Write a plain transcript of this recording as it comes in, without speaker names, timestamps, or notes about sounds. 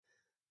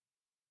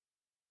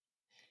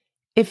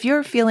If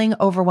you're feeling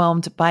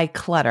overwhelmed by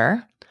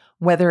clutter,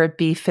 whether it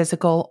be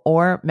physical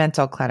or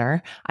mental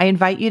clutter, I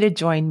invite you to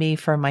join me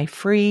for my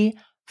free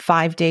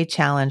 5-day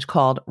challenge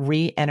called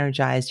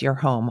Re-Energize Your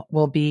Home.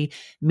 We'll be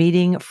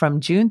meeting from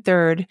June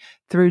 3rd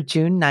through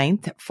June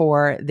 9th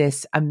for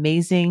this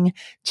amazing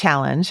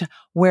challenge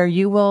where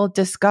you will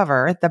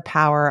discover the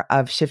power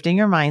of shifting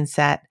your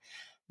mindset,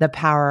 the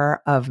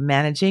power of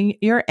managing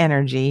your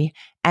energy,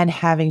 and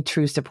having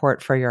true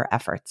support for your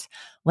efforts.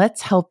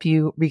 Let's help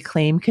you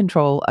reclaim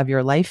control of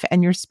your life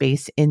and your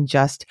space in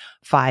just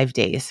 5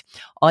 days.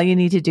 All you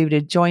need to do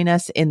to join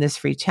us in this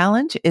free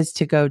challenge is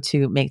to go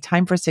to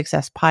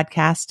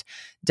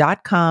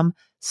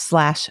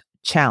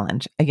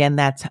maketimeforsuccesspodcast.com/challenge. Again,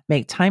 that's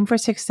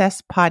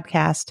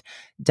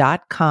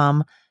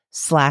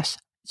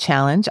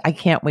maketimeforsuccesspodcast.com/challenge. I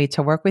can't wait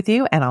to work with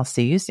you, and I'll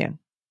see you soon.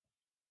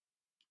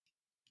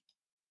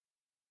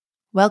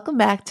 Welcome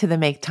back to the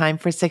Make Time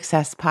for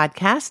Success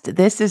podcast.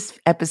 This is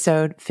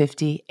episode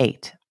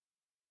 58.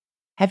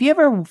 Have you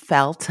ever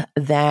felt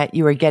that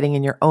you are getting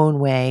in your own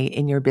way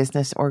in your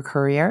business or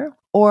career?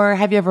 Or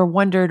have you ever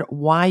wondered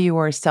why you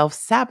are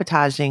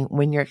self-sabotaging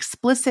when your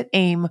explicit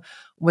aim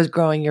was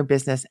growing your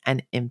business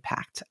and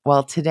impact?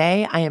 Well,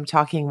 today I am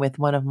talking with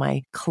one of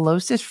my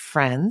closest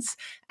friends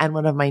and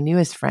one of my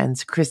newest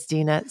friends,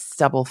 Kristina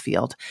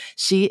Stubblefield.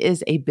 She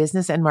is a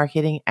business and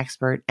marketing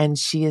expert, and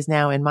she is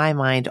now, in my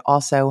mind,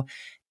 also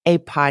a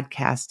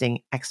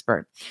podcasting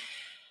expert.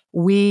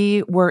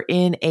 We were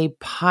in a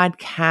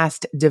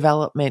podcast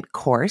development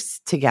course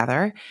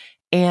together,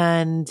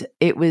 and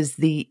it was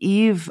the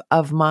eve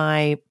of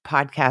my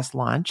podcast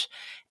launch.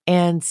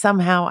 And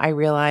somehow I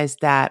realized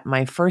that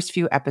my first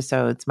few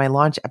episodes, my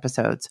launch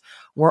episodes,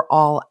 were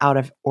all out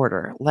of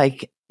order.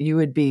 Like you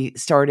would be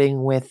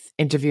starting with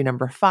interview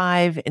number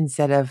 5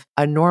 instead of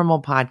a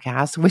normal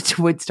podcast, which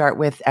would start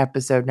with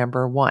episode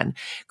number 1.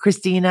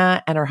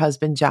 Kristina and her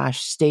husband, Josh,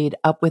 stayed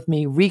up with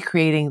me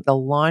recreating the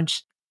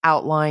launch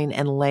outline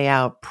and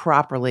layout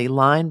properly,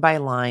 line by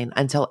line,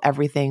 until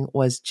everything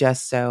was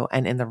just so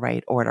and in the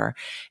right order.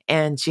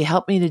 And she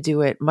helped me to do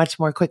it much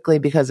more quickly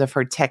because of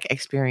her tech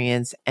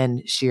experience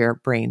and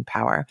sheer brain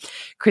power.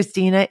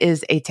 Kristina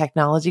is a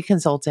technology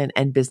consultant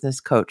and business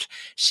coach.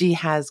 She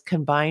has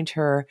combined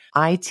her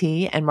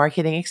IT and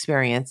marketing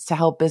experience to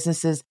help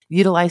businesses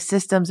utilize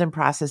systems and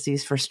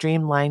processes for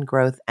streamlined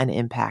growth and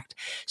impact.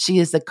 She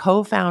is the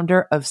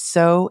co-founder of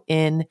So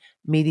In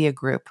Media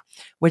Group,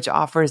 which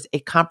offers a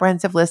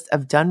comprehensive list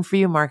of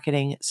done-for-you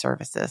marketing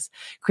services.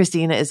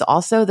 Kristina is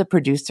also the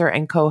producer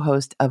and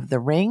co-host of The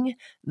Ring,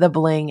 The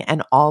Bling,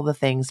 and All the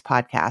Things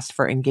podcast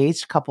for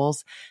engaged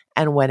couples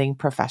and wedding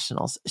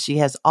professionals. She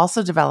has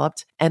also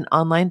developed an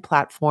online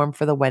platform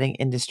for the wedding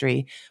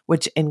industry,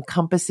 which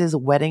encompasses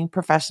wedding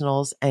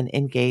professionals and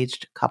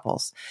engaged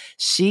couples.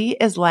 She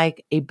is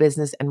like a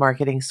business and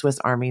marketing Swiss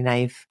Army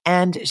knife,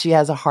 and she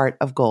has a heart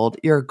of gold.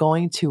 You're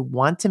going to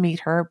want to meet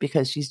her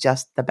because she's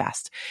just the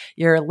best.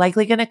 You're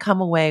likely going to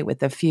come away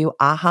with a few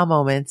aha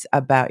moments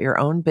about your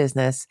own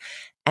business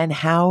and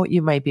how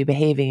you might be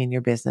behaving in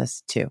your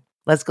business too.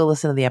 Let's go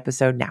listen to the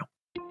episode now.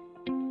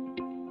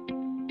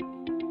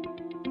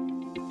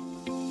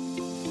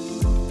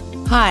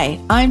 Hi,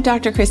 I'm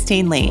Dr.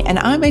 Christine Lee, and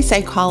I'm a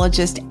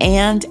psychologist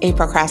and a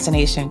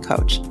procrastination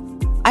coach.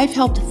 I've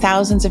helped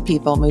thousands of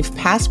people move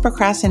past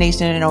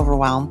procrastination and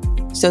overwhelm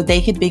so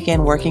they could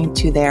begin working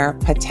to their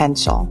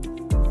potential.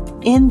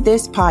 In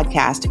this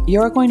podcast,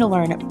 you're going to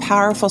learn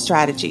powerful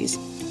strategies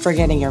for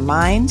getting your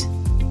mind,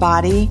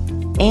 body,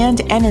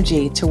 and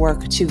energy to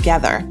work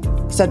together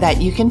so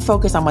that you can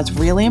focus on what's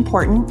really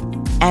important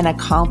and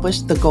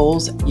accomplish the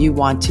goals you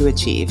want to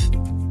achieve.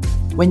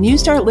 When you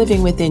start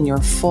living within your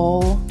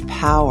full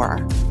power,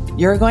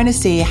 you're going to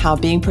see how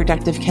being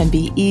productive can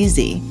be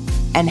easy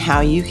and how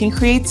you can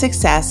create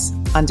success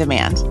on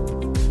demand.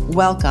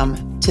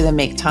 Welcome to the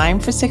Make Time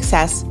for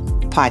Success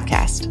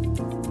podcast.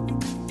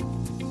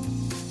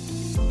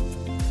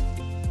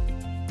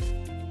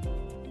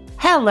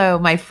 Hello,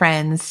 my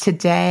friends.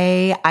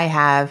 Today, I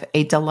have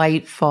a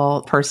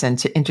delightful person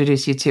to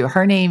introduce you to.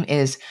 Her name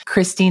is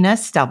Kristina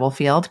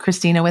Stubblefield,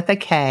 Kristina with a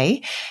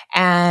K,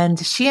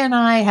 and she and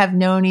I have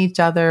known each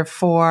other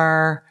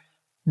for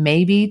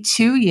maybe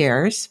 2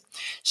 years.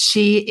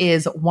 She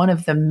is one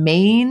of the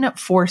main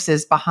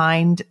forces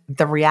behind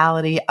the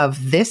reality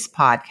of this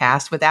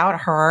podcast.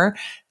 Without her,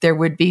 there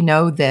would be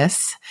no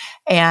this.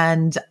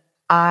 And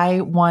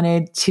I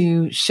wanted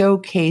to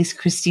showcase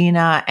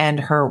Kristina and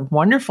her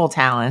wonderful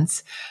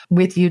talents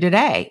with you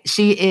today.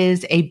 She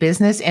is a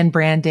business and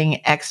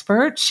branding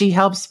expert. She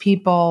helps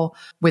people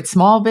with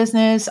small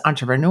business,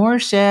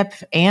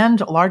 entrepreneurship,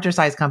 and larger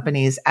size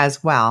companies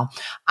as well.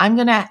 I'm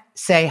going to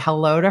say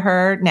hello to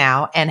her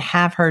now and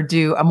have her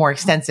do a more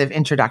extensive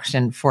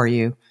introduction for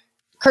you.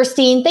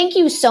 Christine, thank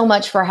you so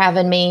much for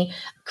having me.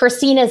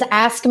 Kristina's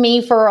asked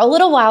me for a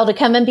little while to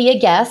come and be a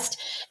guest,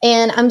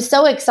 and I'm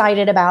so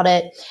excited about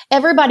it.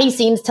 Everybody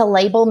seems to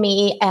label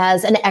me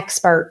as an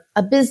expert,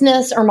 a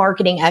business or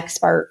marketing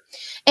expert.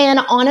 And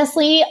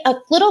honestly, a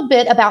little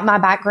bit about my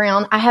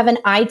background. I have an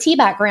IT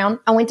background.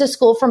 I went to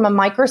school from a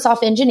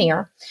Microsoft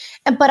engineer,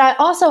 but I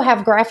also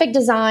have graphic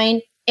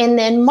design and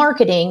then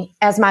marketing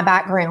as my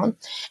background.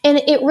 And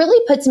it really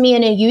puts me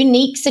in a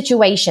unique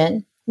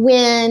situation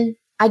when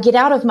I get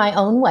out of my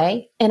own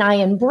way and I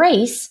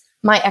embrace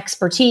my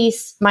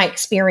expertise, my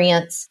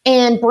experience,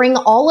 and bring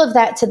all of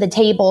that to the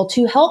table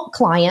to help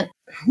client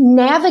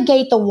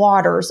navigate the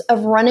waters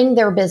of running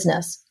their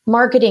business,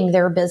 marketing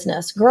their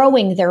business,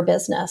 growing their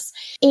business.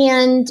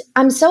 And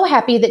I'm so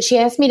happy that she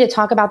asked me to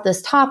talk about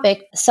this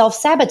topic,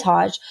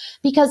 self-sabotage,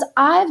 because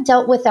I've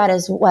dealt with that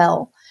as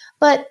well.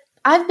 But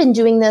I've been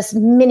doing this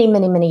many,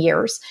 many, many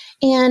years.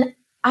 And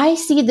I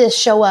see this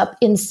show up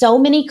in so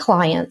many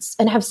clients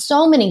and have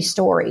so many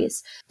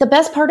stories. The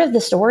best part of the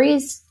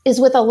stories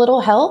is with a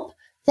little help,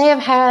 they have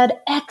had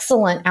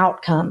excellent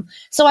outcome.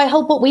 So I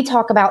hope what we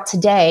talk about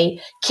today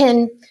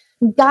can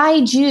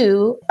guide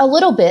you a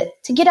little bit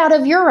to get out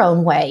of your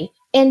own way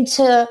and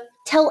to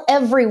tell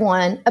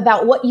everyone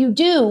about what you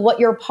do, what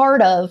you're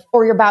part of,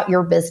 or about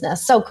your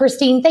business. So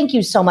Christine, thank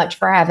you so much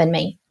for having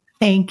me.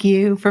 Thank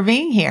you for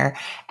being here.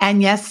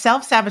 And yes,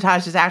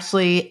 self-sabotage is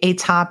actually a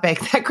topic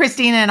that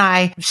Kristina and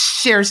I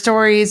share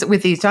stories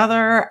with each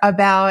other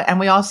about. And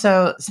we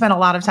also spend a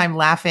lot of time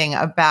laughing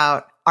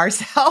about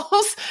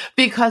ourselves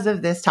because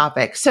of this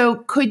topic. So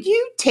could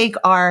you take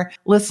our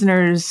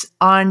listeners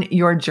on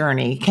your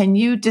journey? Can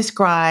you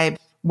describe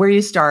where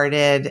you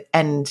started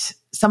and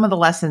some of the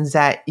lessons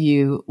that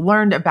you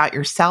learned about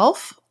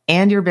yourself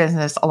and your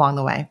business along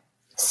the way?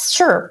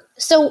 Sure.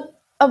 So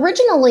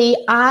originally,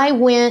 I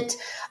went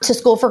to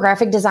school for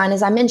graphic design,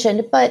 as I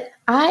mentioned, but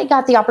I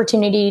got the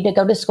opportunity to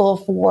go to school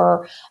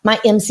for my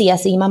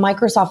MCSE, my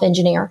Microsoft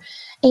engineer.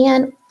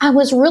 And I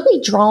was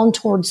really drawn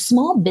towards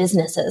small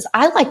businesses.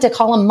 I like to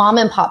call them mom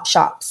and pop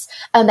shops.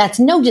 And that's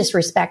no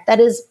disrespect. That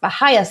is the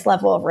highest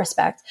level of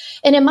respect.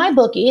 And in my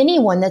book,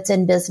 anyone that's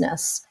in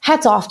business,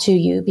 hats off to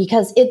you,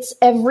 because it's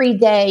every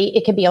day,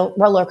 it could be a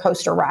roller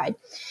coaster ride.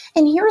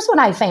 And here's what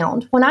I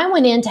found. When I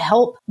went in to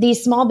help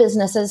these small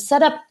businesses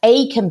set up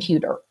a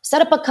computer,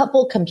 set up a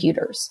couple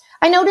computers,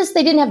 I noticed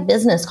they didn't have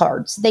business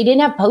cards. They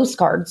didn't have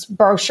postcards,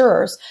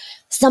 brochures.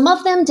 Some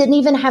of them didn't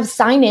even have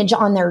signage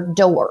on their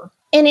door.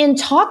 And in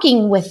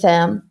talking with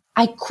them,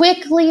 I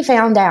quickly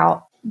found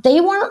out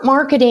they weren't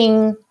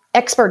marketing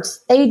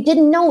experts. They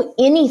didn't know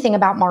anything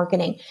about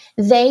marketing.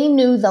 They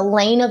knew the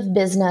lane of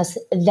business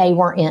they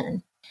were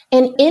in.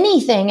 And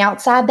anything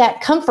outside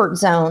that comfort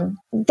zone,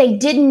 they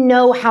didn't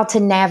know how to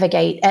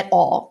navigate at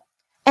all.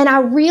 And I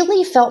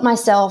really felt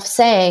myself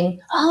saying,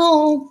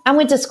 oh, I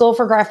went to school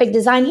for graphic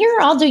design. Here,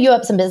 I'll do you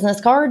up some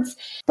business cards.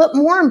 But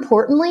more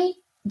importantly,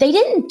 they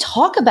didn't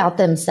talk about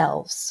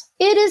themselves.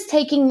 It is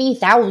taking me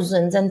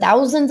thousands and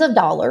thousands of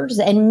dollars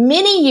and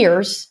many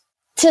years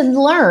to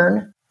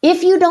learn.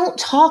 If you don't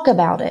talk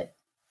about it,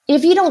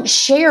 if you don't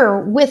share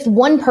with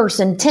one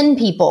person, 10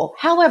 people,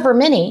 however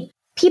many,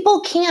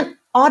 people can't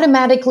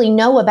automatically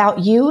know about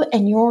you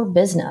and your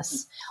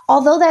business.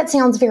 Although that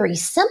sounds very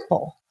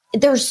simple,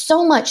 there's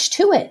so much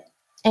to it.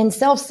 And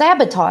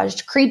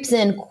self-sabotage creeps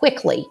in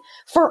quickly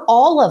for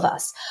all of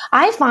us.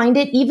 I find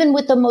it even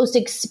with the most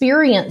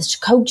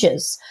experienced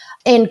coaches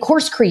and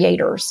course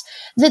creators,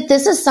 that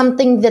this is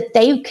something that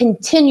they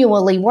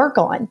continually work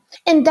on.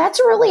 And that's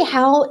really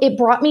how it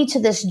brought me to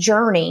this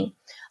journey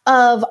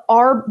of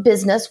our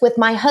business with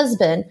my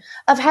husband,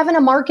 of having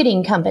a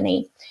marketing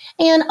company.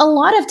 And a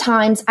lot of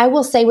times I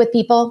will say with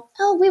people,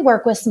 oh, we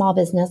work with small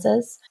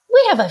businesses.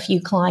 We have a few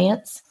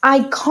clients.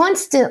 I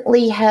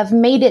constantly have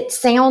made it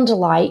sound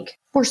like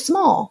we're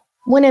small,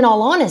 when in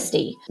all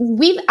honesty,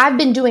 I've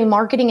been doing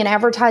marketing and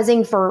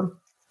advertising for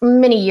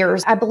many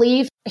years. I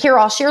believe, here,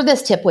 I'll share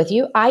this tip with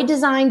you. I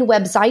designed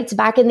websites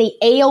back in the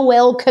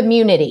AOL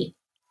community.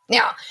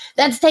 Now,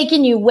 that's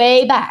taken you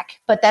way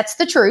back, but that's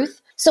the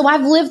truth. So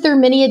I've lived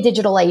through many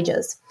digital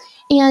ages.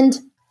 And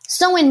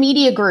so in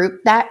Media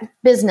Group, that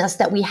business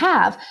that we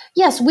have,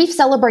 yes, we've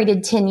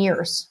celebrated 10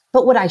 years.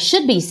 But what I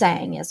should be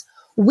saying is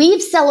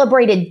we've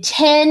celebrated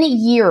 10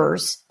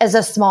 years as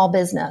a small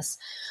business.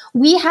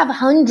 We have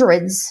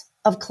hundreds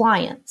of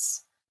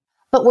clients.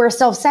 But where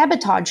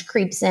self-sabotage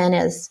creeps in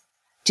is,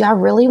 do I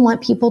really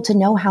want people to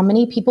know how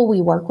many people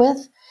we work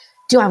with?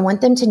 Do I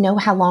want them to know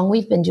how long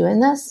we've been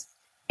doing this?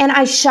 And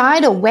I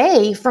shied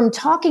away from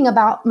talking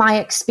about my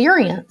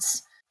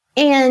experience.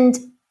 And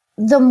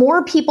the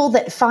more people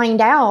that find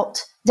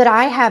out that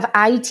I have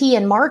IT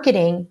and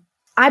marketing,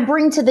 I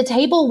bring to the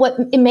table what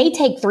it may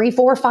take 3,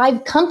 4,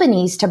 5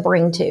 companies to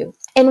bring to.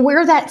 And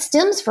where that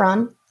stems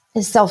from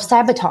is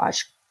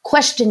self-sabotage,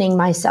 questioning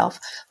myself,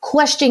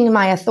 questioning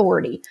my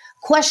authority,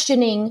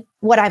 questioning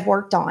what I've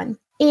worked on.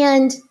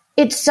 And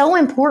it's so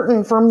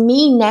important for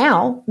me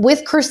now,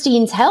 with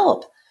Christine's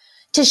help,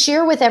 to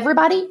share with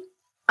everybody,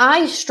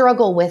 I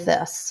struggle with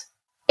this.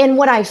 And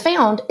what I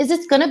found is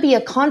it's going to be a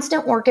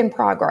constant work in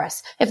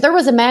progress. If there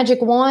was a magic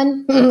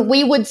wand,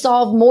 we would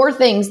solve more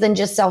things than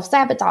just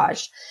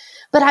self-sabotage.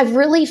 But I've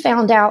really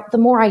found out the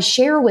more I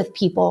share with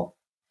people,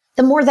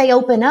 the more they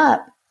open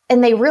up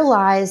and they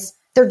realize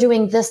they're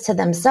doing this to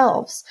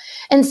themselves.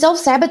 And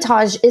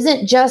self-sabotage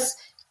isn't just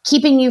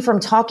keeping you from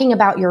talking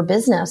about your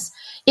business.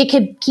 It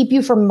could keep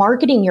you from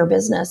marketing your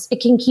business.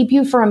 It can keep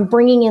you from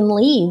bringing in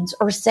leads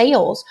or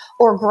sales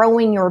or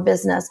growing your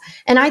business.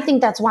 And I think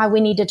that's why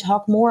we need to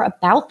talk more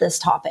about this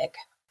topic.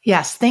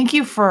 Yes. Thank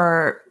you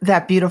for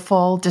that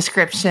beautiful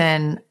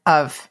description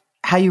of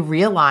how you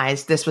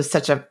realized this was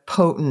such a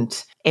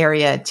potent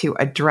area to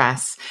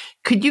address.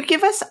 Could you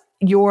give us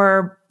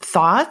your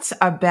thoughts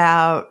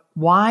about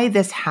why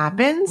this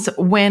happens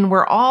when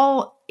we're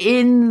all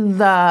in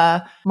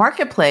the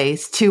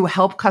marketplace to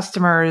help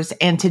customers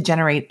and to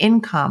generate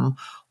income?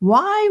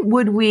 Why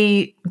would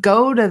we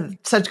go to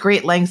such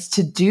great lengths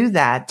to do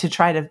that, to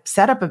try to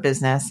set up a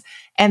business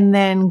and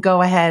then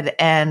go ahead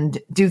and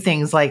do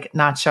things like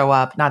not show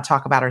up, not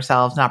talk about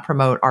ourselves, not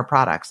promote our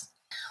products?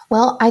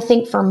 Well, I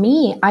think for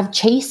me, I've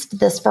chased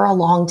this for a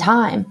long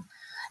time.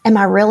 Am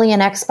I really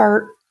an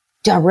expert?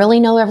 Do I really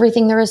know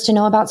everything there is to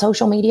know about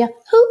social media?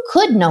 Who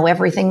could know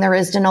everything there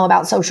is to know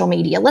about social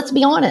media? Let's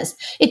be honest.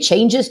 It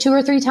changes 2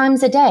 or 3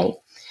 times a day.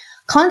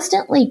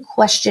 Constantly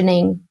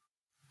questioning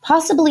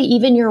possibly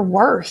even your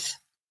worth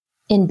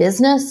in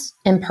business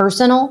and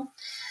personal.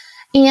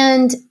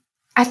 And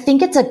I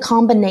think it's a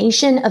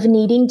combination of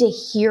needing to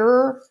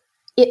hear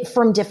it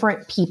from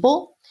different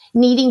people,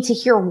 needing to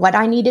hear what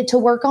I needed to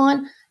work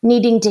on,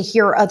 needing to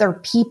hear other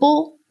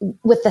people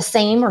with the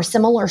same or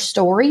similar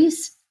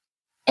stories.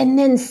 And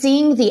then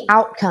seeing the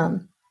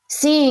outcome,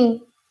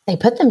 seeing they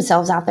put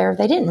themselves out there.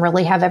 They didn't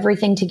really have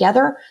everything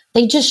together.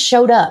 They just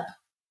showed up.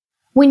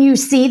 When you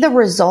see the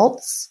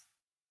results,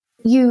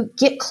 you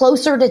get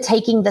closer to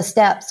taking the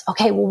steps.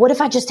 Okay, well, what if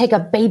I just take a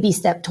baby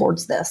step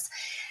towards this?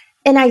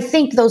 And I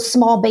think those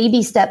small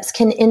baby steps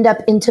can end up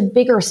into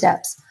bigger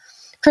steps.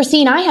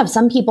 Christine, I have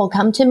some people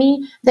come to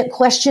me that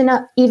question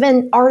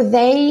even, are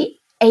they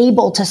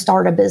able to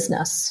start a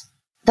business?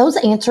 Those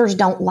answers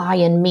don't lie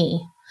in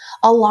me.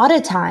 A lot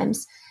of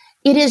times,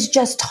 it is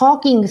just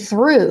talking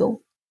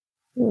through,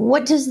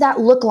 what does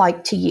that look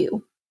like to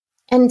you?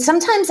 And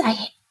sometimes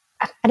I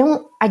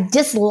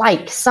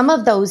dislike some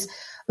of those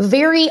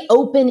very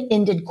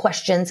open-ended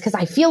questions because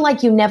I feel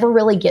like you never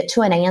really get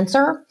to an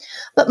answer.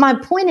 But my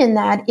point in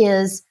that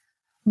is,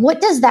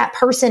 what does that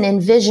person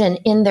envision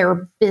in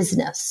their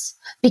business?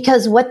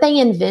 Because what they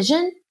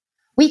envision,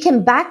 we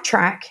can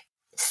backtrack,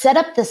 set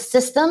up the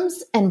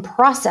systems and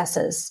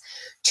processes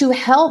to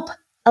help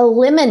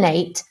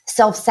eliminate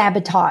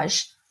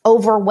self-sabotage,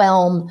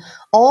 overwhelm,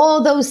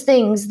 all those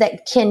things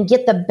that can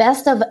get the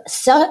best of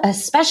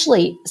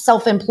especially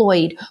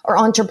self-employed or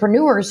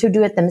entrepreneurs who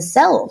do it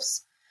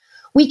themselves.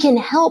 We can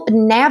help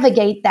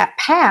navigate that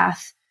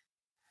path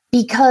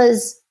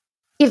because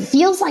it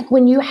feels like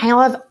when you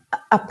have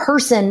a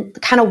person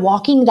kind of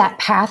walking that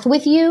path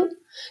with you,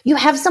 you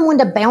have someone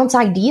to bounce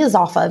ideas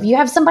off of. You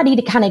have somebody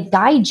to kind of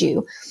guide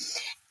you.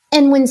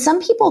 And when some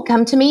people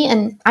come to me,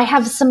 and I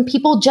have some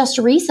people just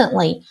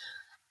recently,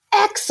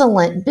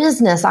 excellent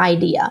business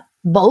idea,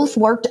 both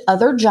worked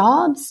other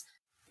jobs,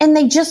 and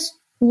they just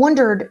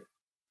wondered,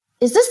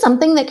 is this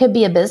something that could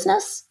be a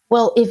business?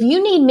 Well, if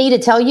you need me to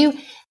tell you,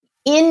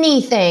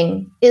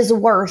 anything is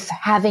worth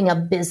having a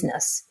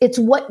business. It's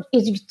what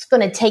it's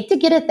going to take to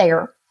get it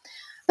there.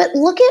 But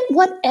look at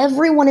what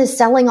everyone is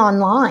selling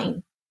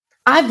online.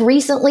 I've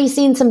recently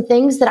seen some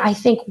things that I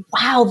think,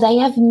 wow, they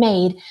have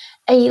made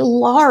a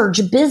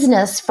large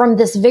business from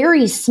this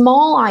very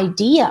small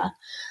idea.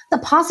 The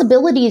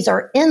possibilities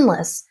are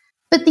endless,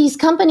 but these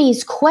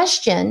companies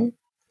question,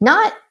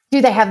 not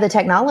do they have the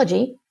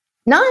technology,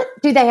 not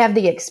do they have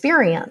the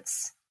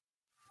experience,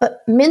 but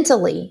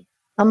mentally,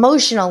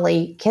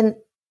 emotionally,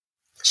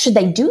 should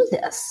they do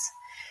this?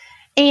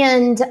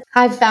 And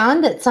I've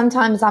found that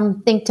sometimes I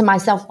think to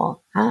myself,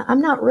 well,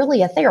 I'm not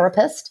really a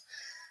therapist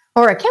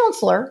or a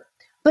counselor,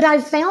 but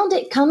I've found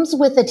it comes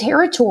with the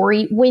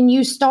territory when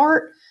you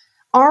start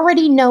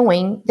already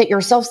knowing that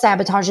you're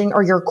self-sabotaging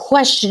or you're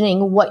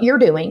questioning what you're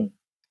doing,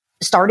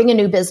 starting a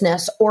new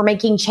business or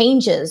making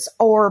changes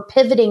or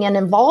pivoting and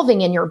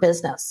evolving in your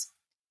business.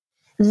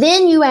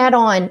 Then you add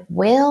on,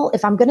 well,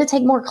 if I'm going to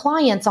take more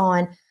clients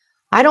on,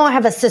 I don't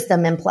have a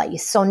system in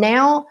place. So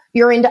now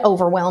you're into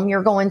Overwhelm.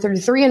 You're going through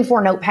 3 and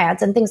 4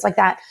 notepads and things like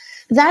that.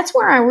 That's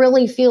where I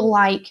really feel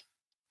like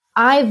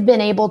I've been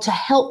able to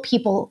help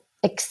people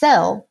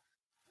excel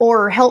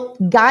or help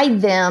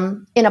guide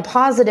them in a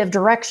positive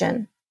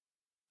direction.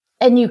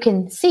 And you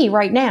can see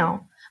right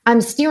now,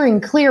 I'm steering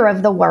clear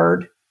of the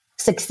word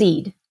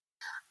succeed.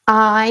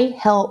 I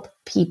help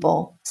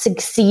people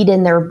succeed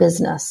in their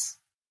business.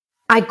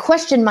 I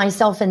question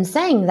myself in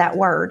saying that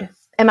word.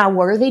 Am I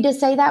worthy to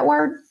say that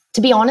word?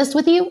 To be honest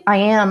with you, I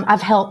am.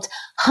 I've helped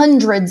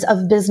hundreds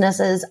of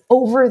businesses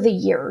over the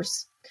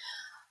years.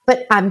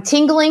 But I'm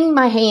tingling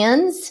my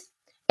hands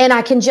and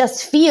I can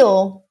just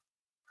feel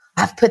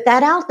I've put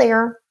that out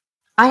there.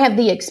 I have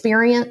the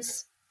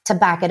experience to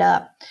back it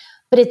up.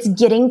 But it's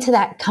getting to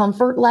that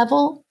comfort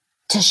level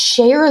to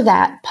share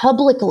that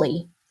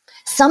publicly.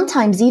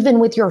 Sometimes even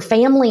with your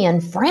family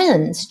and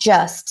friends,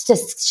 just to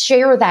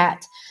share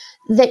that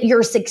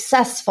you're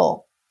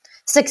successful.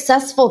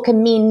 Successful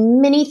can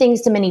mean many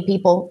things to many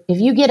people. If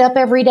you get up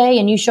every day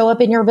and you show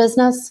up in your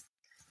business,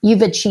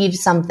 you've achieved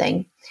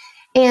something.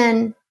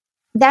 And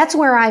that's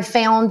where I've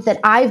found that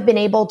I've been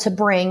able to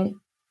bring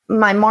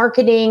my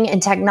marketing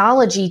and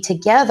technology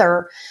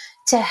together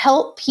to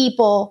help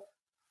people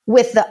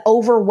with the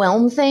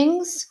overwhelm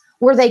things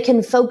where they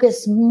can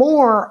focus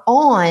more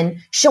on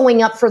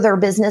showing up for their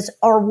business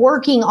or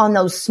working on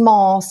those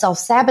small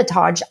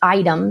self-sabotage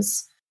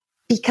items.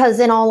 Because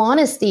in all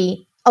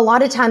honesty, a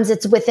lot of times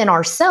it's within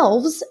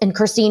ourselves. And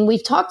Christine,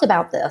 we've talked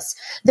about this,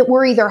 that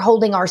we're either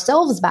holding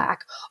ourselves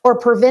back or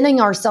preventing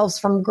ourselves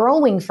from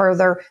growing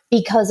further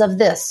because of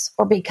this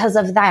or because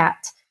of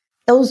that.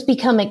 Those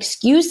become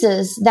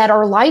excuses that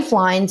are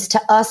lifelines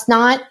to us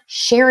not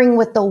sharing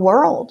with the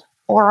world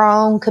or our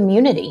own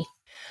community.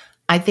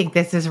 I think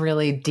this is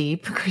really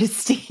deep,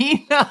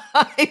 Kristina.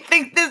 I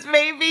think this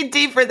may be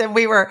deeper than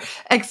we were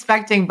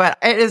expecting, but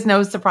it is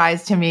no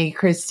surprise to me.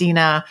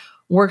 Kristina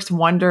works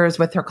wonders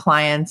with her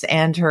clients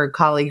and her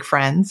colleague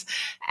friends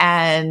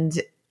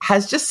and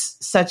has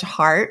just such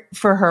heart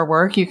for her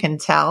work. You can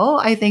tell,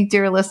 I think,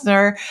 dear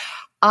listener.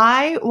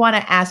 I want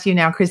to ask you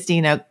now,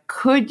 Kristina,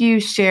 could you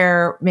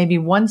share maybe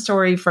one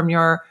story from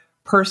your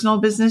personal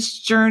business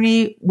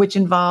journey, which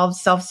involves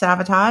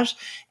self-sabotage,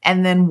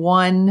 and then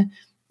one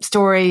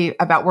story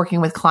about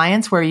working with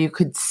clients where you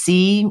could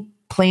see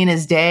plain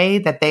as day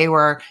that they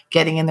were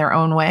getting in their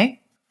own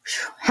way?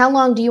 How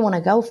long do you want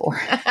to go for?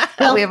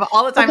 Well, we have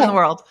all the time in the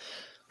world.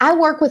 I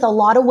work with a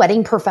lot of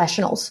wedding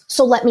professionals.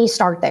 So let me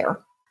start there.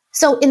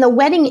 So in the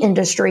wedding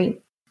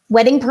industry,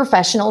 wedding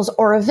professionals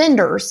or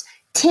vendors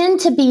tend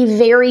to be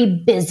very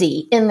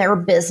busy in their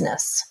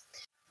business.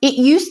 It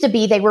used to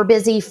be they were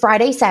busy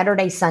Friday,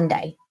 Saturday,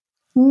 Sunday.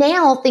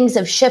 Now things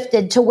have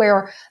shifted to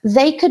where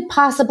they could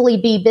possibly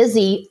be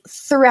busy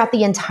throughout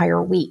the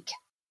entire week.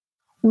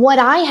 What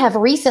I have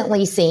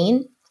recently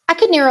seen, I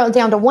could narrow it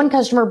down to one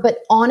customer, but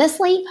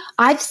honestly,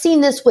 I've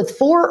seen this with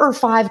 4 or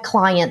 5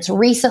 clients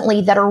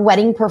recently that are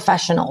wedding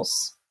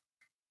professionals.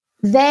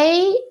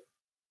 They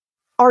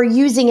are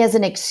using as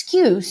an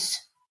excuse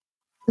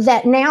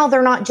that now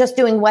they're not just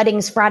doing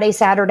weddings Friday,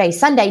 Saturday,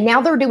 Sunday.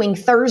 Now they're doing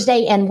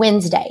Thursday and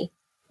Wednesday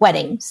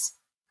weddings.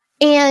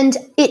 And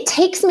it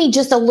takes me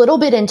just a little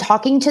bit in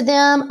talking to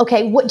them.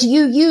 Okay, what do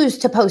you use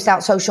to post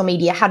out social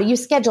media? How do you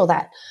schedule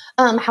that?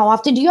 How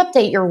often do you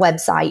update your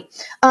website?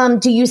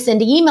 Do you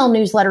send email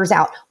newsletters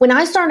out? When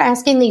I start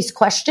asking these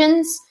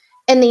questions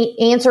and the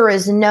answer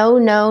is no,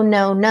 no,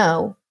 no,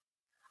 no,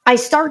 I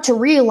start to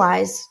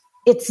realize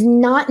it's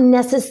not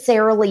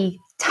necessarily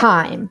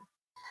time.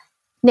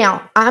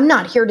 Now, I'm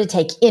not here to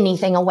take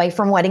anything away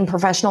from wedding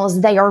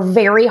professionals. They are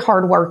very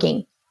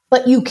hardworking.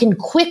 But you can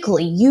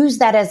quickly use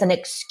that as an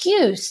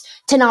excuse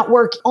to not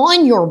work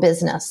on your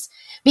business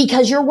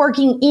because you're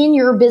working in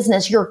your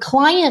business. Your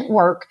client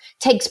work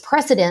takes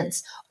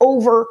precedence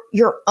over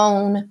your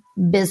own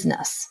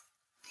business.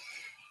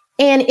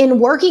 And in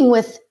working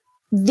with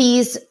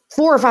these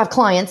 4 or 5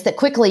 clients that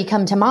quickly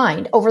come to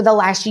mind over the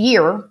last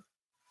year,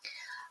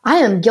 I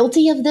am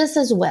guilty of this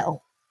as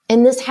well.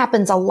 And this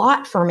happens a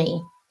lot for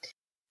me.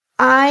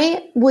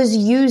 I was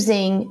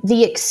using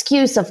the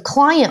excuse of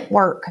client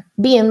work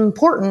being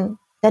important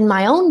than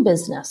my own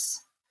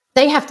business.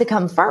 They have to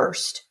come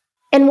first.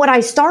 And what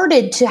I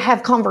started to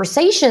have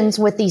conversations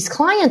with these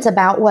clients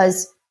about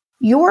was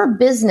your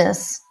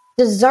business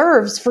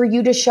deserves for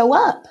you to show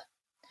up.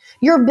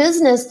 Your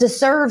business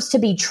deserves to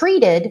be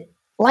treated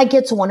like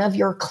it's one of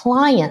your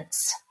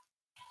clients.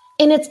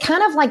 And it's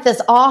kind of like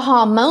this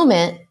aha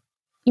moment.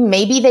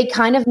 Maybe they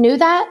kind of knew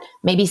that.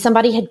 Maybe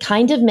somebody had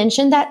kind of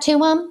mentioned that to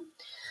them.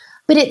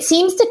 But it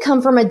seems to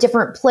come from a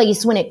different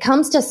place when it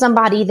comes to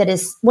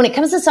when it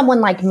comes to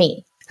someone like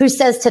me who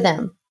says to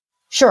them,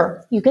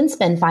 sure, you can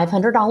spend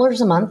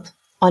 $500 a month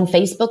on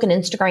Facebook and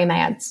Instagram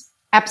ads.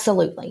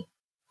 Absolutely.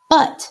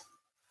 But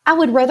I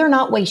would rather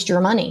not waste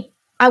your money.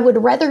 I would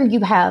rather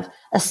you have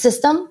a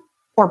system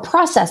or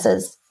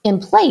processes in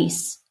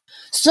place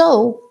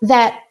so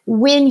that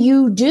when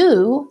you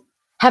do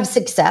have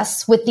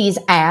success with these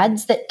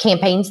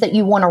campaigns that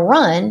you want to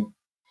run,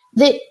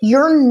 that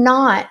you're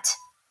not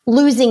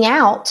losing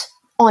out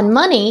on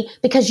money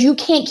because you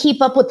can't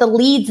keep up with the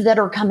leads that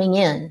are coming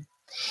in.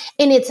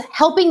 And it's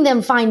helping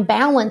them find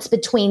balance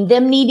between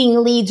them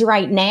needing leads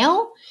right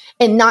now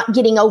and not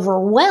getting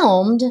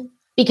overwhelmed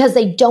because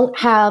they don't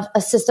have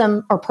a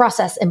system or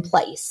process in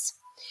place.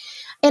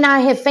 And I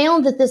have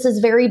found that this is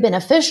very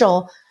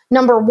beneficial.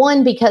 Number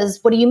one, because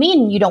what do you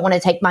mean you don't want to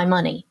take my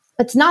money?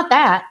 It's not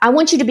that. I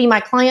want you to be my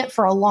client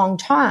for a long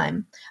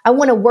time. I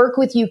want to work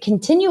with you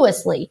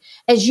continuously.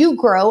 As you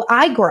grow,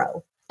 I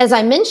grow. As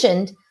I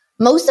mentioned,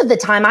 most of the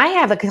time I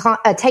have a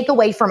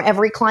takeaway from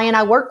every client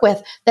I work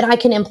with that I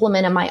can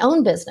implement in my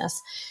own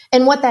business.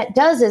 And what that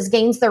does is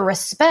gains their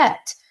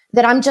respect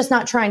that I'm just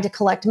not trying to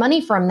collect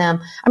money from them.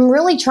 I'm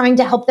really trying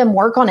to help them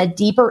work on a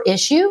deeper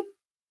issue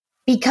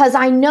because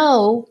I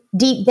know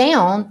deep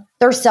down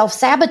they're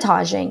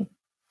self-sabotaging.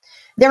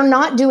 They're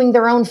not doing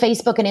their own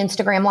Facebook and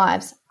Instagram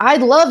lives.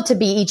 I'd love to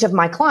be each of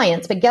my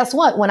clients, but guess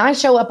what? When I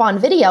show up on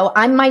video,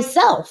 I'm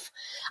myself.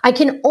 I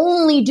can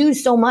only do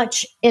so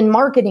much in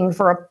marketing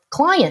for a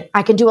client.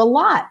 I can do a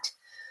lot.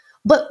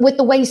 But with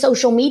the way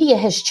social media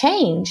has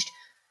changed,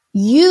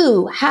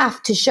 you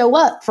have to show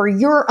up for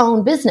your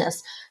own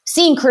business.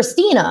 Seeing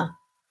Kristina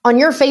on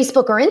your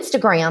Facebook or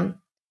Instagram,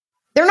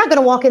 they're not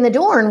going to walk in the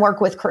door and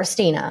work with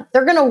Kristina.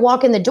 They're going to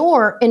walk in the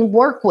door and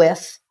work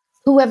with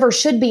whoever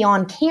should be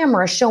on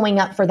camera showing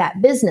up for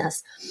that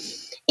business.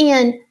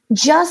 And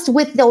just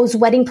with those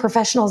wedding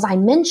professionals I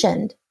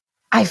mentioned,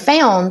 I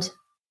found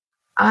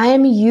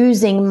I'm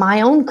using my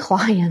own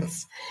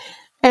clients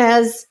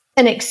as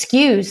an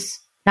excuse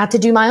not to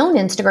do my own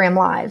Instagram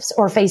lives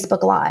or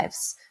Facebook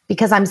lives,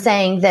 because I'm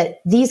saying that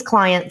this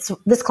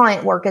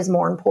client work is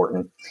more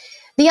important.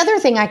 The other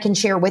thing I can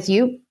share with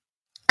you,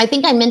 I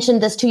think I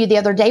mentioned this to you the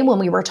other day when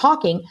we were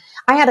talking.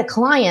 I had a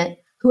client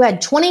who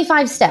had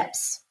 25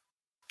 steps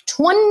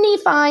when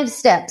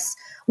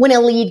a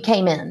lead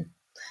came in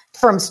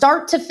from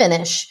start to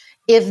finish.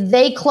 If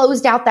they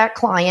closed out that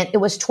client, it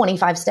was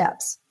 25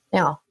 steps.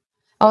 Now,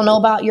 I don't know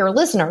about your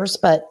listeners,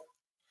 but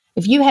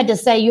if you had to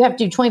say you have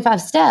to do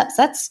 25 steps,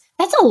 that's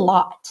a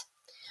lot.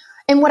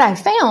 And what I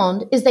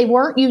found is they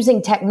weren't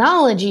using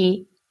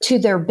technology to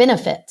their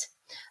benefit.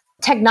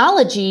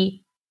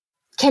 Technology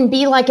can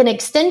be like an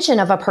extension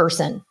of a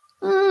person.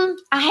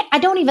 I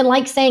don't even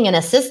like saying an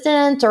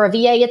assistant or a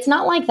VA. It's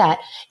not like that.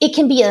 It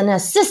can be an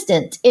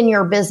assistant in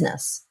your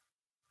business.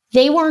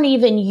 They weren't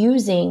even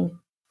using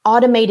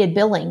automated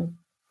billing,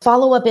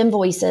 follow-up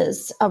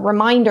invoices,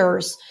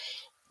 reminders.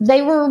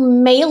 They were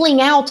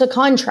mailing out a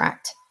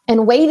contract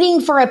and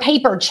waiting for a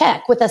paper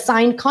check with a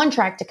signed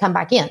contract to come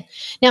back in.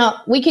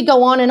 Now, we could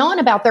go on and on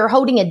about they're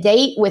holding a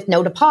date with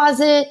no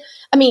deposit.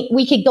 I mean,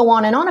 we could go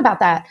on and on about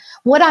that.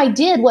 What I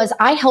did was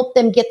I helped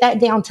them get that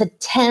down to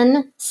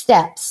 10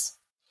 steps.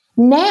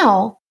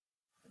 Now,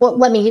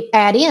 let me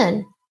add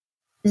in,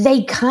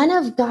 they kind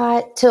of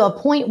got to a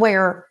point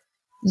where,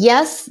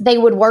 yes, they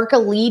would work a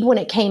lead when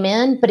it came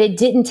in, but it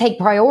didn't take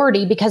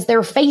priority because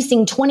they're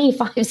facing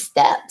 25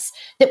 steps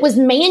that was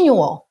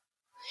manual.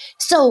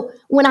 So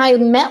when I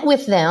met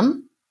with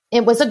them,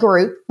 it was a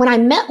group. When I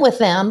met with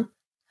them,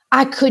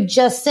 I could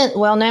just send,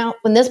 well, now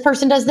when this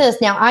person does this,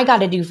 now I got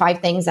to do 5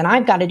 things and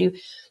I've got to do,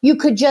 you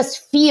could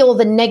just feel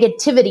the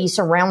negativity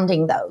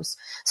surrounding those.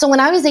 So when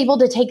I was able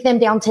to take them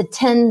down to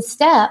 10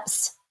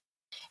 steps,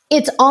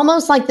 it's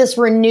almost like this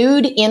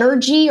renewed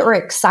energy or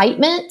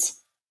excitement.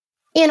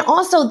 And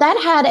also that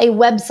had a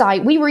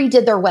website. We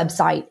redid their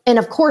website. And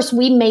of course,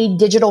 we made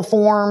digital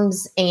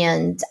forms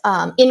and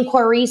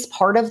inquiries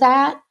part of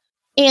that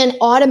and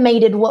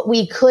automated what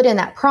we could in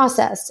that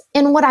process.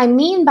 And what I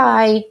mean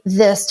by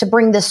this, to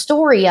bring this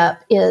story up,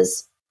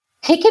 is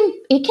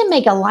it can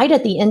make a light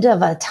at the end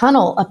of a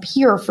tunnel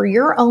appear for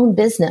your own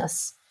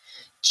business.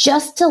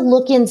 Just to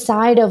look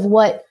inside of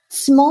what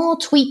small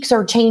tweaks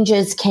or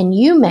changes can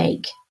you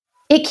make.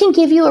 It can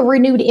give you a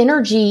renewed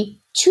energy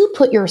to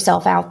put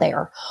yourself out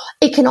there.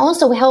 It can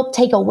also help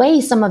take away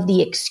some of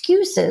the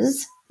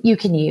excuses you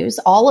can use.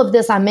 All of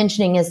this I'm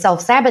mentioning is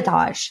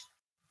self-sabotage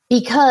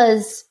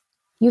because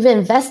you've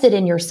invested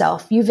in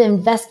yourself. You've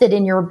invested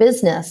in your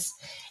business.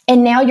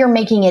 And now you're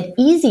making it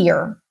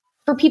easier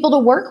for people to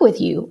work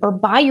with you or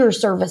buy your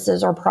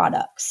services or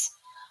products.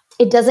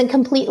 It doesn't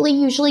completely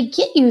usually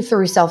get you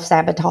through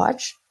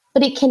self-sabotage,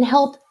 but it can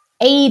help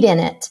aid in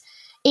it.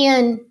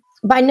 And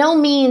by no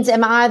means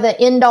am I the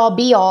end-all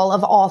be-all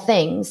of all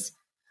things,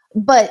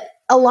 but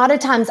a lot of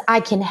times I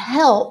can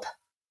help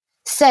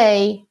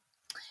say,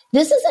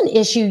 this is an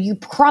issue you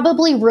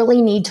probably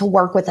really need to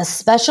work with a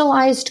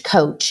specialized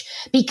coach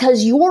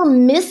because you're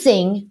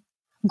missing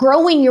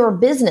growing your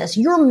business.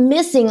 You're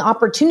missing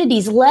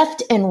opportunities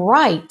left and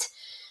right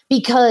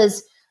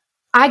because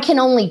I can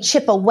only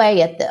chip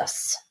away at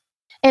this.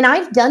 And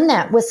I've done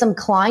that with some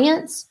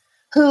clients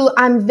who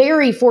I'm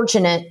very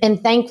fortunate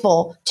and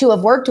thankful to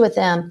have worked with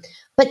them,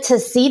 but to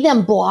see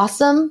them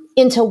blossom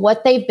into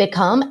what they've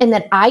become and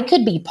that I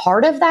could be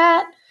part of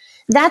that,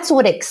 that's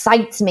what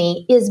excites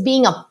me, is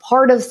being a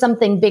part of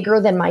something bigger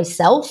than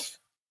myself.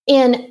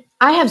 And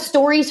I have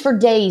stories for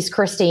days,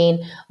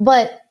 Christine,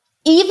 but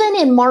even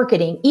in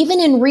marketing, even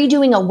in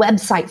redoing a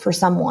website for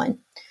someone,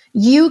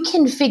 you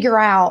can figure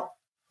out,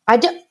 I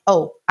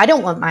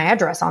don't want my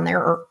address on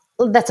there, or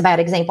that's a bad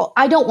example.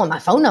 I don't want my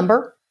phone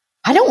number.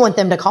 I don't want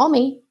them to call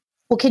me.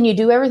 Well, can you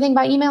do everything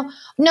by email?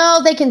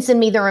 No, they can send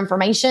me their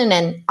information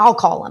and I'll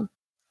call them.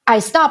 I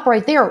stop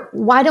right there.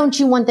 Why don't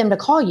you want them to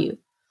call you?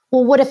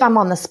 Well, what if I'm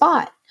on the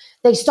spot?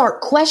 They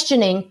start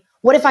questioning,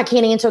 what if I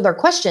can't answer their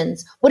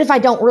questions? What if I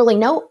don't really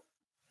know?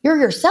 You're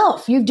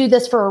yourself. You do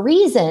this for a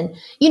reason.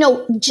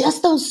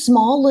 Just those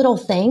small little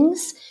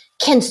things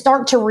can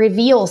start to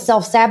reveal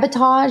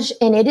self-sabotage,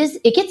 and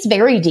it gets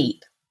very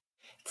deep.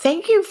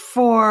 Thank you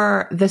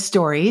for the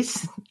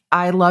stories.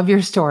 I love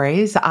your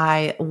stories.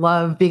 I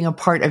love being a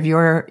part of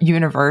your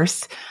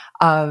universe.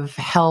 of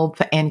help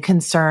and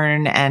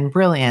concern and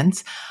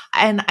brilliance.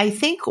 And I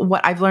think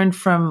what I've learned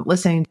from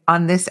listening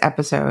on this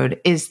episode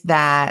is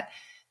that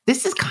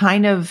this is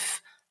kind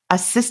of a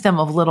system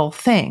of little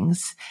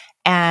things,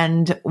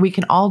 and we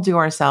can all do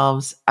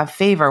ourselves a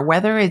favor,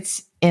 whether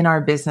it's in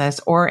our business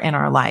or in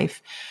our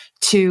life,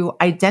 to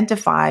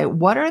identify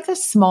what are the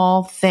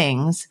small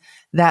things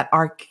that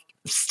are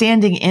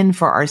standing in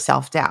for our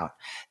self-doubt,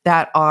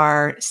 that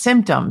are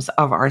symptoms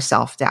of our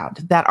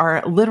self-doubt, that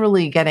are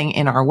literally getting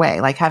in our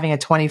way, like having a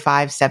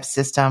 25-step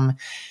system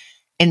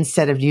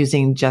instead of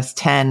using just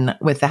 10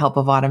 with the help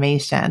of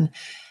automation,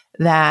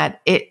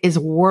 that it is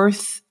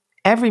worth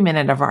every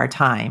minute of our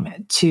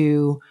time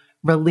to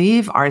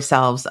relieve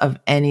ourselves of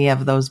any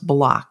of those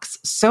blocks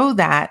so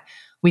that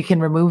we can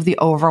remove the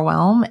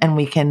overwhelm and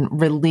we can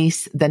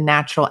release the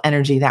natural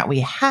energy that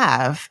we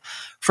have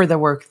for the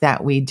work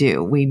that we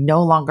do. We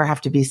no longer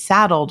have to be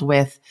saddled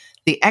with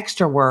the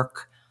extra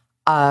work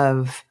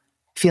of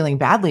feeling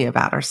badly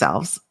about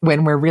ourselves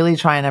when we're really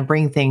trying to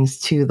bring things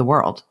to the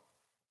world.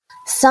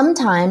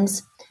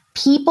 Sometimes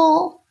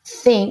people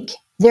think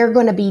they're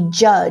going to be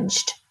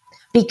judged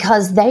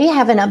because they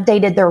haven't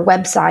updated their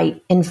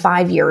website in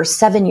 5 years,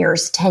 7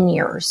 years, 10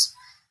 years.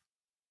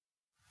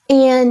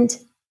 And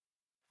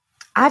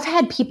I've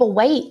had people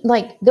wait,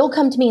 like they'll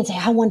come to me and say,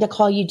 I wanted to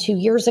call you 2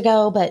 years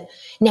ago, but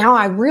now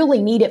I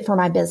really need it for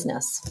my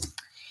business.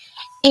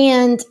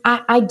 And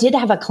I did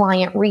have a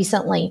client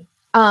recently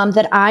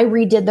that I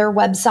redid their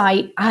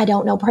website, I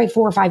don't know, probably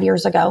 4 or 5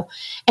 years ago.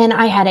 And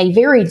I had a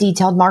very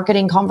detailed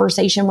marketing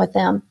conversation with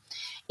them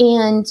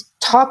and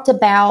talked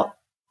about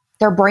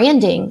their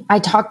branding. I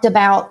talked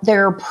about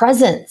their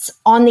presence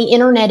on the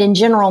internet in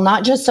general,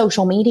 not just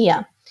social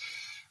media,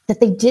 that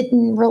they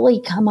didn't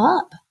really come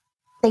up.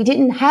 They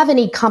didn't have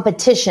any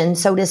competition,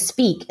 so to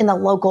speak, in the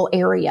local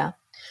area.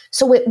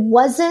 So it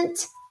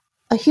wasn't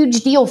a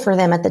huge deal for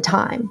them at the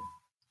time.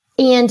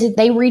 And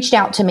they reached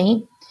out to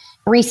me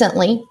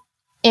recently,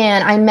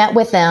 and I met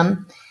with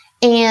them,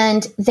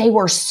 and they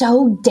were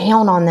so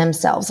down on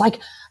themselves. Like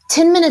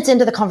 10 minutes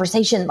into the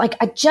conversation, like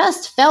I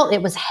just felt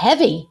it was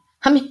heavy.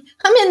 I mean,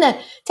 I'm in the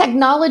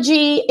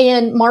technology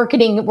and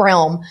marketing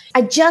realm.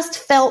 I just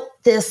felt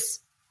this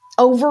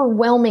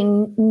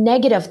overwhelming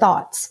negative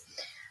thoughts.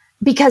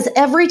 Because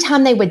every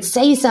time they would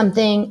say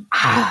something,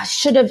 I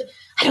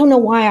don't know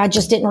why I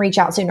just didn't reach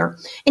out sooner.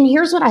 And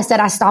here's what I said.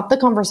 I stopped the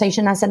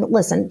conversation. I said,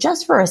 listen,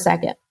 just for a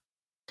second,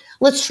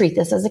 let's treat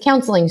this as a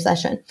counseling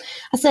session.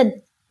 I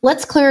said,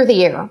 let's clear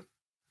the air.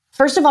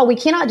 First of all, we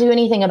cannot do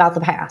anything about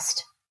the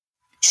past.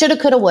 Shoulda,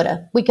 coulda,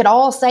 woulda. We could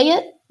all say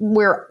it.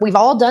 We've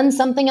all done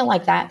something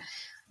like that.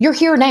 You're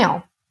here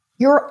now.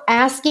 You're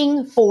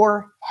asking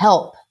for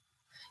help.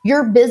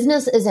 Your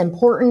business is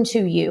important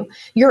to you.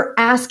 You're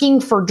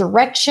asking for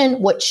direction.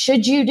 What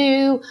should you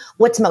do?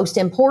 What's most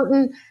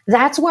important?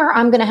 That's where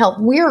I'm going to help.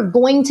 We're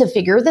going to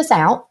figure this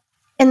out.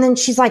 And then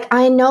she's like,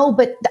 I know,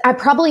 but I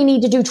probably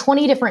need to do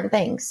 20 different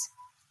things.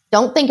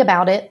 Don't think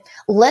about it.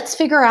 Let's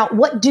figure out,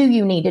 what do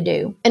you need to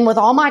do? And with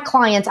all my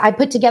clients, I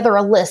put together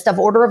a list of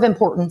order of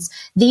importance.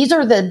 These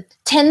are the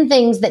 10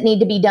 things that need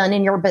to be done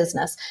in your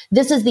business.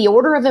 This is the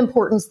order of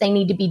importance they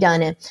need to be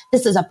done in.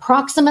 This is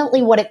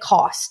approximately what it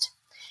cost.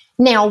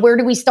 Now, where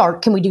do we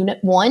start? Can we do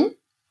 1?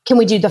 Can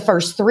we do the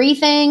first 3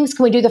 things?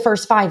 Can we do the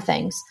first 5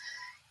 things?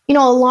 You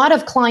know, a lot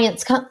of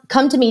clients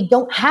come to me,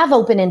 don't have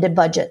open-ended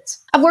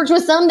budgets. I've worked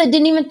with some that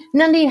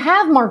none even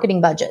have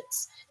marketing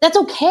budgets. That's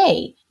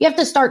okay. You have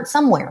to start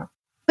somewhere.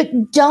 But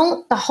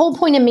the whole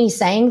point of me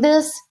saying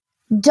this,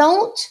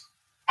 don't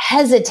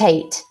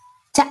hesitate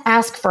to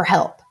ask for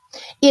help.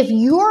 If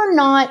you're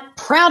not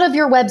proud of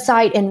your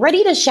website and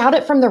ready to shout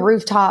it from the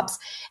rooftops,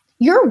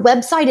 your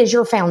website is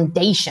your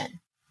foundation.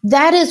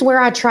 That is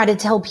where I try to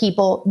tell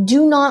people,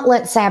 do not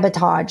let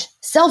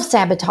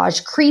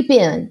self-sabotage creep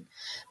in,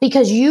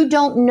 because you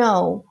don't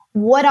know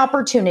what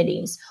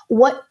opportunities,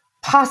 what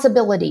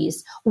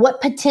possibilities,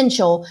 what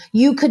potential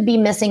you could be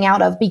missing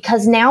out of.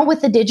 Because now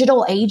with the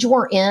digital age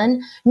we're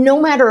in, no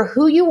matter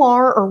who you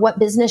are or what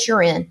business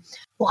you're in,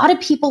 a lot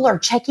of people are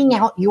checking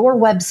out your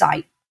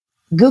website,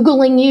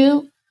 Googling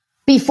you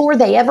before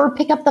they ever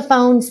pick up the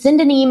phone,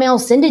 send an email,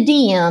 send a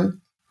DM.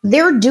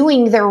 They're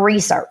doing their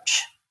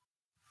research.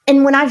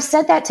 And when I've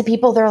said that to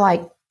people, they're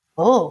like,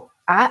 oh,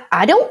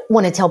 I don't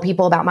want to tell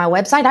people about my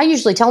website. I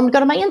usually tell them to go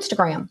to my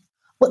Instagram.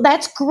 Well,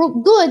 that's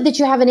good that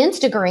you have an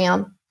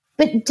Instagram,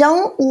 but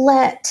don't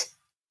let,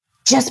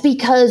 just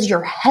because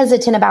you're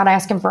hesitant about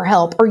asking for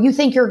help or you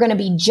think you're going to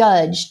be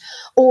judged,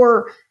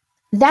 or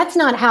that's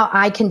not how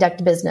I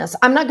conduct business.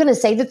 I'm not going to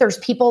say that there's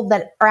people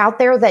that are out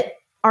there that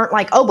aren't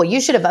like, oh, well,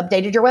 you should have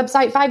updated your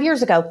website 5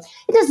 years ago.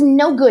 It does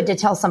no good to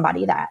tell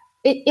somebody that.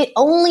 It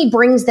only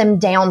brings them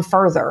down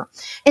further.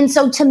 And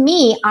so to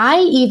me, I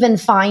even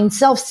find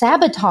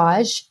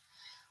self-sabotage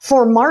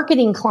for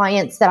marketing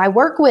clients that I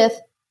work with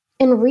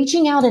in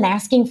reaching out and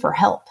asking for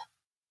help,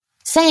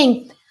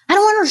 saying, I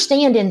don't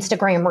understand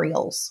Instagram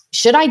Reels.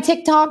 Should I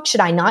TikTok?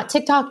 Should I not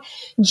TikTok?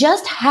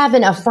 Just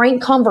having a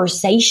frank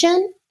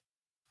conversation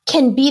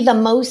can be the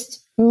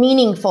most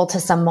meaningful to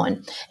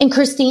someone. And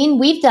Christine,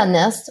 we've done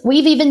this.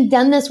 We've even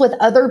done this with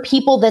other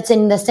people that's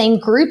in the same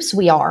groups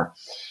we are.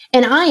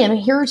 And I am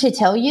here to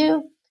tell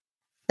you,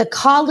 the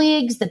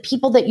colleagues, the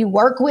people that you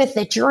work with,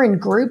 that you're in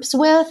groups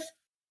with,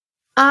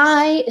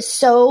 I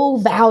so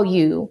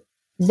value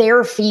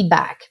their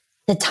feedback,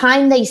 the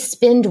time they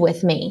spend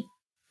with me,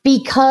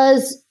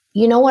 because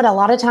you know what? A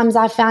lot of times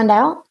I found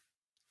out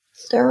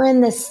they're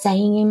in the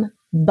same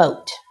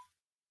boat.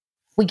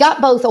 We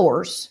got both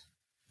oars.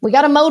 We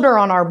got a motor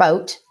on our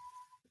boat.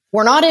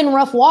 We're not in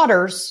rough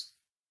waters.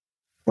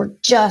 We're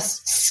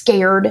just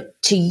scared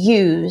to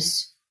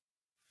use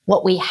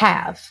what we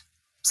have.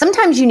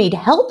 Sometimes you need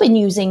help in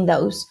using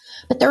those,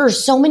 but there are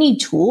so many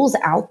tools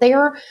out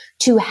there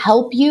to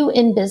help you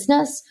in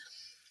business.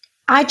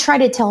 I try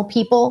to tell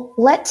people,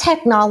 let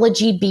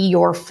technology be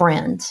your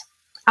friend.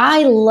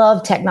 I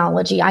love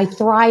technology. I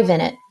thrive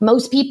in it.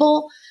 Most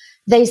people,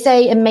 they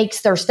say it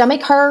makes their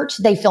stomach hurt.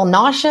 They feel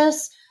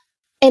nauseous.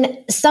 And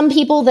some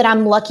people that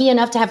I'm lucky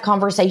enough to have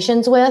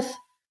conversations with,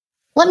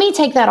 let me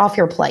take that off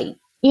your plate.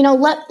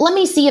 Let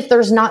me see if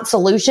there's not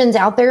solutions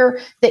out there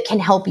that can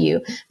help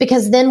you.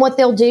 Because then what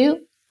they'll do,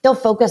 they'll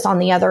focus on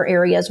the other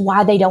areas,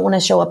 why they don't want to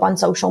show up on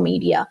social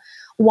media,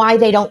 why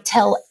they don't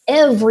tell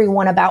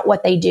everyone about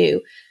what they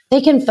do.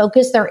 They can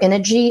focus their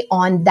energy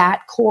on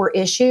that core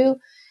issue,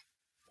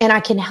 and I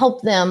can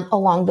help them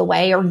along the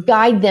way or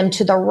guide them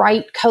to the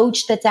right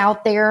coach that's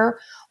out there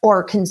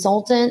or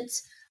consultant.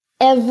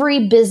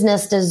 Every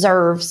business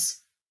deserves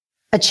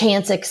a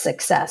chance at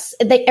success.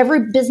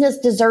 Every business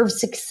deserves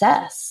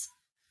success.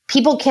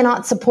 People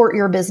cannot support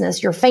your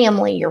business, your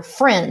family, your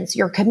friends,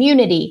 your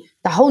community,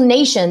 the whole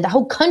nation, the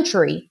whole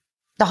country,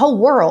 the whole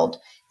world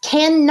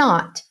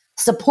cannot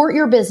support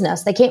your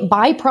business. They can't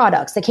buy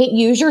products. They can't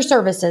use your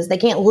services. They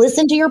can't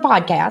listen to your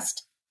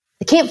podcast.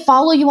 They can't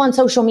follow you on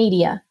social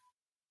media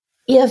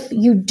if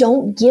you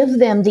don't give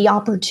them the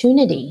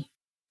opportunity.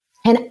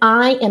 And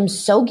I am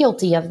so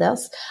guilty of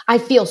this. I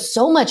feel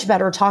so much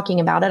better talking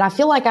about it. I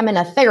feel like I'm in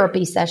a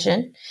therapy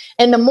session.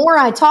 And the more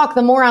I talk,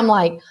 the more I'm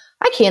like,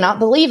 I cannot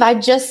believe I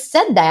just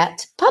said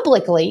that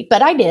publicly,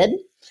 but I did.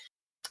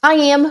 I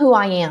am who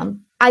I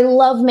am. I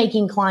love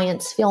making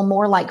clients feel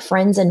more like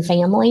friends and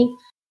family.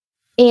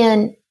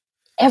 And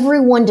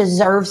everyone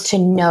deserves to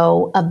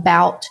know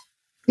about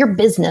your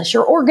business,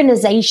 your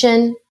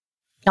organization,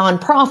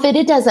 nonprofit.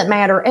 It doesn't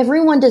matter.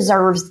 Everyone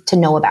deserves to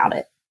know about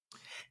it.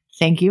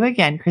 Thank you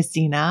again,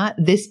 Kristina.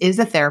 This is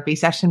a therapy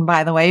session,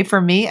 by the way,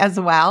 for me as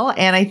well.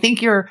 And I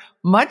think you're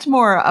much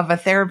more of a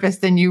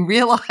therapist than you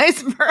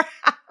realize, perhaps.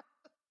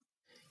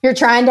 You're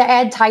trying to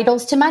add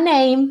titles to my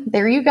name.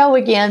 There you go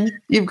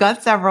again. You've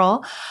got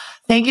several.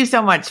 Thank you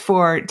so much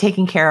for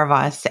taking care of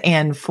us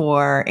and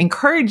for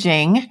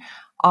encouraging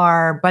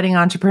our budding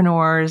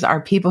entrepreneurs,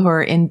 our people who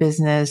are in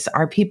business,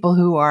 our people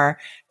who are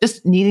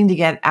just needing to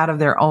get out of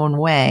their own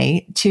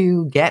way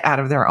to get out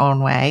of their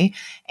own way,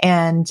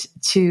 and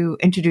to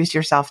introduce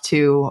yourself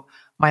to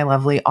my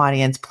lovely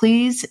audience.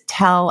 Please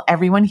tell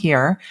everyone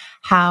here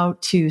how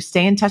to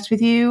stay in touch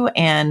with you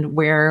and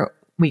where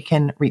we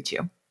can reach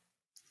you.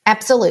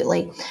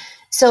 Absolutely.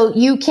 So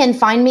you can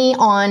find me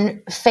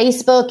on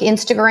Facebook,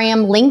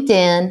 Instagram,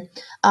 LinkedIn,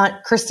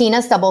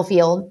 Kristina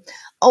Stubblefield,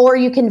 or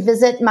you can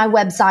visit my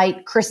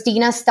website,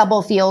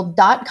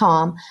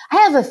 KristinaStubblefield.com. I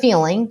have a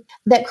feeling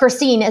that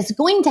Christine is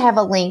going to have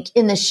a link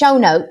in the show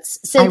notes,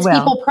 since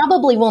people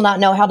probably will not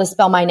know how to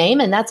spell my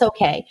name, and that's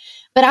okay.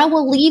 But I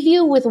will leave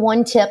you with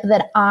one tip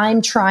that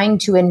I'm trying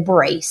to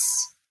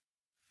embrace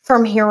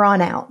from here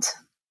on out.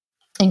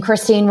 And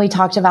Christine, we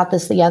talked about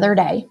this the other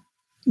day.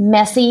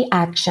 Messy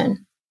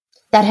action.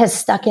 That has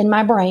stuck in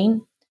my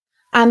brain.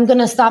 I'm going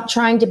to stop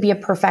trying to be a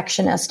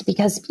perfectionist,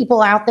 because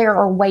people out there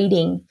are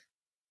waiting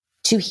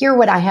to hear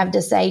what I have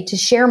to say, to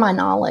share my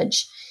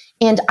knowledge.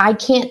 And I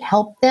can't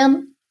help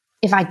them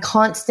if I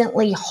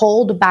constantly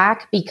hold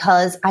back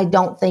because I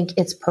don't think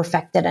it's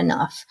perfected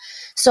enough.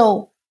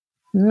 So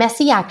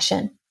messy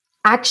action.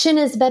 Action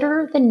is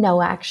better than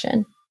no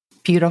action.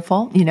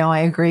 Beautiful. I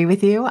agree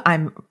with you.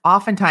 I'm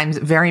oftentimes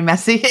very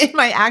messy in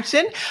my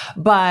action,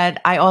 but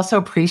I also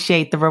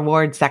appreciate the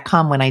rewards that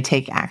come when I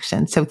take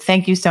action. So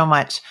thank you so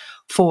much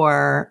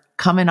for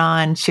coming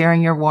on,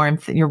 sharing your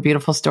warmth, your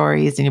beautiful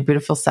stories, and your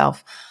beautiful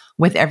self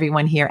with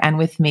everyone here and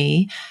with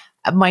me.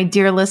 My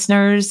dear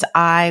listeners,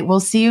 I will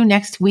see you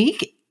next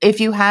week.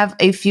 If you have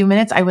a few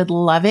minutes, I would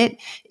love it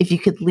if you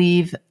could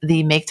leave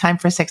the Make Time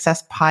for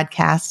Success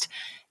podcast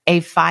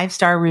a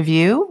 5-star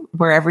review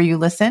wherever you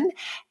listen.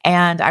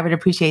 And I would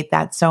appreciate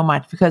that so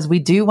much, because we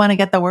do want to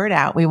get the word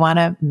out. We want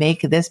to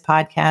make this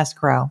podcast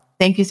grow.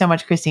 Thank you so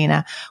much,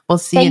 Kristina. We'll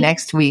see you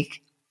next week.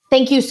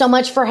 Thank you so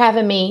much for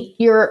having me.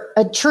 You're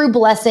a true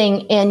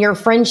blessing, and your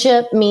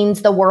friendship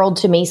means the world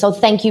to me. So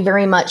thank you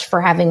very much for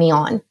having me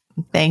on.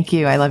 Thank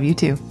you. I love you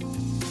too.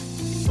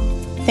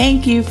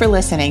 Thank you for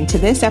listening to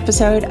this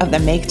episode of the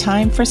Make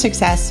Time for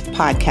Success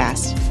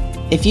podcast.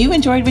 If you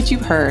enjoyed what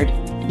you've heard,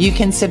 you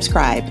can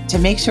subscribe to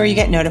make sure you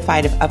get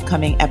notified of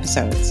upcoming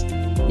episodes.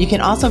 You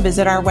can also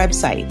visit our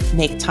website,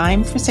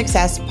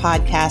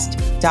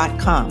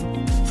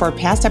 maketimeforsuccesspodcast.com, for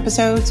past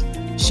episodes,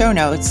 show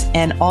notes,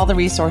 and all the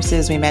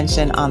resources we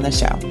mention on the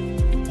show.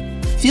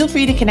 Feel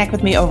free to connect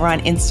with me over on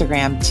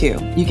Instagram too.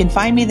 You can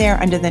find me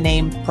there under the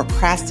name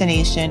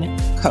Procrastination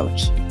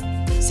Coach.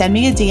 Send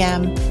me a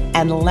DM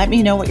and let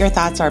me know what your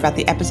thoughts are about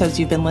the episodes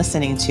you've been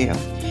listening to.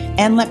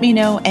 And let me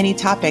know any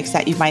topics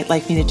that you might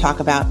like me to talk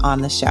about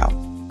on the show.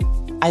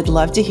 I'd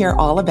love to hear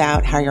all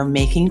about how you're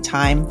making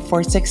time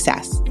for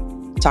success.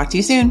 Talk to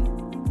you soon.